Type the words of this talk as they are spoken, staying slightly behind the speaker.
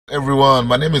Everyone,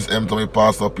 my name is M. Tommy,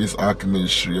 pastor of Peace Ark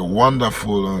Ministry. A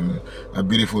wonderful and a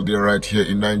beautiful day right here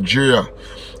in Nigeria.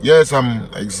 Yes,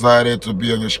 I'm excited to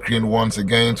be on your screen once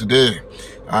again today.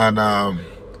 And I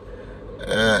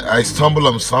stumbled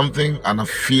on something and I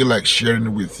feel like sharing it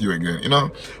with you again. You know,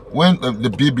 when the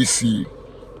BBC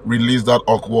released that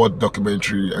awkward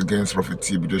documentary against Prophet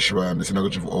T.B. Joshua and the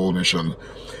Synagogue of All Nations,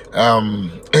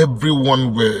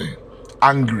 everyone were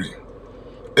angry.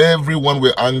 Everyone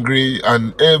were angry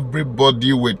and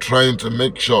everybody were trying to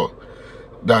make sure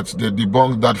that they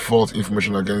debunked that false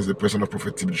information against the person of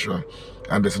Prophet T.B. Joshua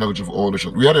and the Synagogue of All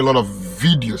Nations. We had a lot of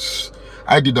videos.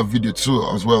 I did a video too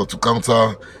as well to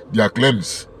counter their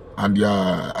claims and their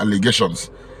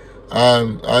allegations.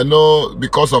 And I know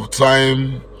because of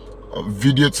time,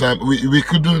 video time, we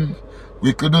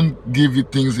couldn't give you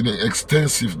things in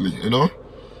extensively, you know,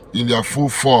 in their full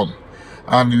form.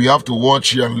 And we have to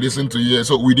watch here and listen to here.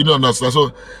 So we didn't understand.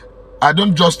 So I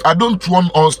don't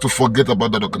want us to forget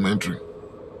about that documentary.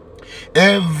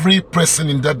 Every person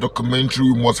in that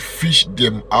documentary, we must fish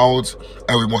them out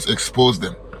and we must expose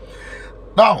them.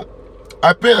 Now,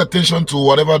 I paid attention to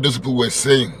whatever those people were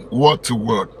saying, word to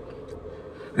word.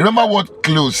 Remember what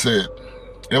Chloe said.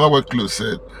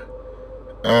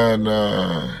 And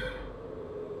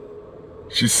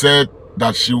she said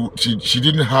that she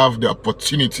didn't have the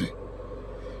opportunity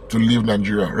to leave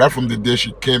Nigeria. Right from the day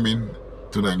she came in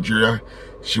to Nigeria,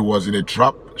 she was in a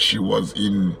trap, she was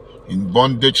in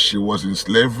bondage, she was in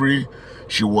slavery,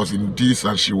 she was in this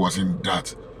and she was in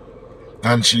that.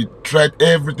 And she tried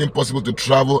everything possible to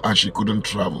travel and she couldn't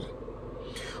travel.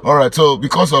 Alright, so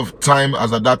because of time,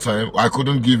 as at that time, I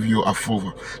couldn't give you a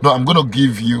full. No, I'm going to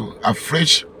give you a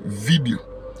fresh video,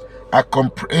 a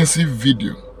comprehensive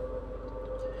video.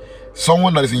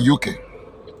 Someone that is in UK,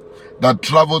 that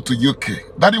traveled to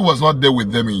UK. Daddy was not there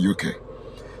with them in UK.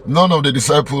 None of the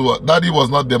disciples, Daddy was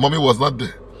not there, Mommy was not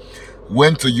there.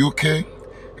 Went to UK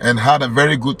and had a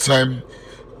very good time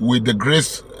with the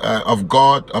grace of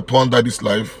God upon Daddy's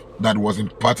life that was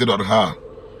imparted on her.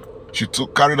 She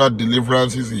carried out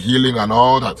deliverances, healing and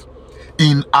all that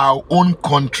in our own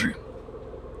country.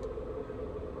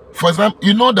 For example,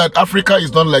 you know that Africa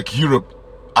is not like Europe.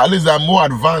 At least they are more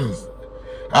advanced.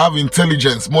 Have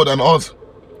intelligence more than us.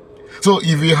 So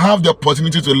if you have the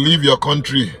opportunity to leave your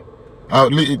country,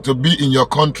 to be in your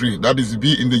country, that is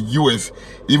be in the US,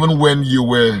 even when you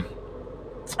were,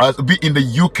 be in the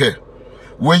UK,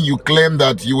 when you claim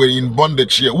that you were in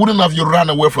bondage here, wouldn't have you run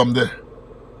away from there?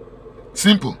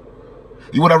 Simple.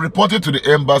 You would have reported to the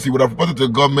embassy, you would have reported to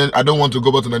the government, I don't want to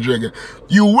go back to Nigeria again.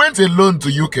 You went alone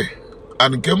to UK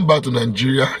and came back to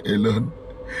Nigeria alone.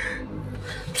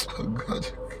 Oh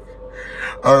God.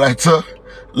 Alright, so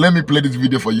let me play this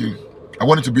video for you. I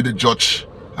want you to be the judge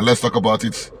and let's talk about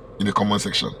it in the comment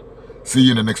section. See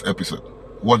you in the next episode.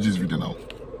 Watch this video now.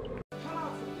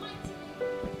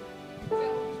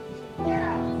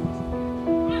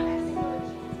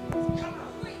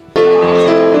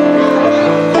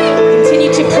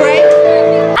 Continue to pray.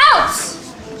 Out!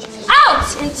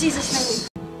 Out in Jesus'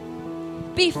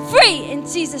 name. Be free in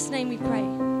Jesus' name we pray.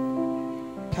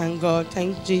 Thank God,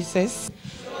 thank Jesus.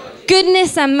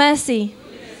 Goodness and mercy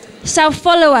shall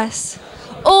follow us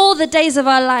all the days of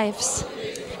our lives,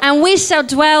 and we shall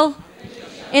dwell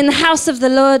in the house of the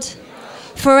Lord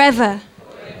forever.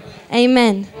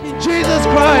 Amen. In Jesus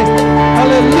Christ.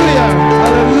 Hallelujah.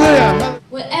 Hallelujah.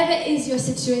 Whatever is your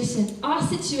situation, our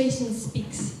situation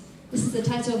speaks. This is the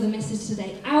title of the message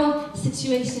today. Our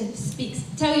situation speaks.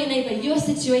 Tell your neighbor, your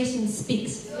situation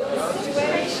speaks. Your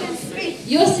situation speaks.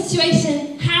 Your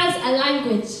situation has a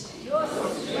language.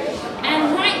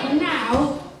 And right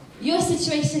now, your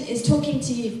situation is talking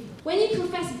to you. When you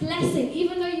confess blessing,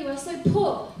 even though you are so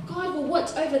poor, God will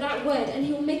watch over that word and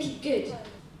He will make it good.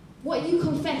 What you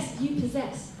confess, you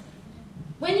possess.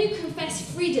 When you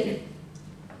confess freedom,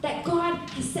 that God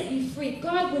has set you free,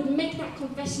 God would make that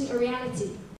confession a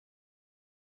reality.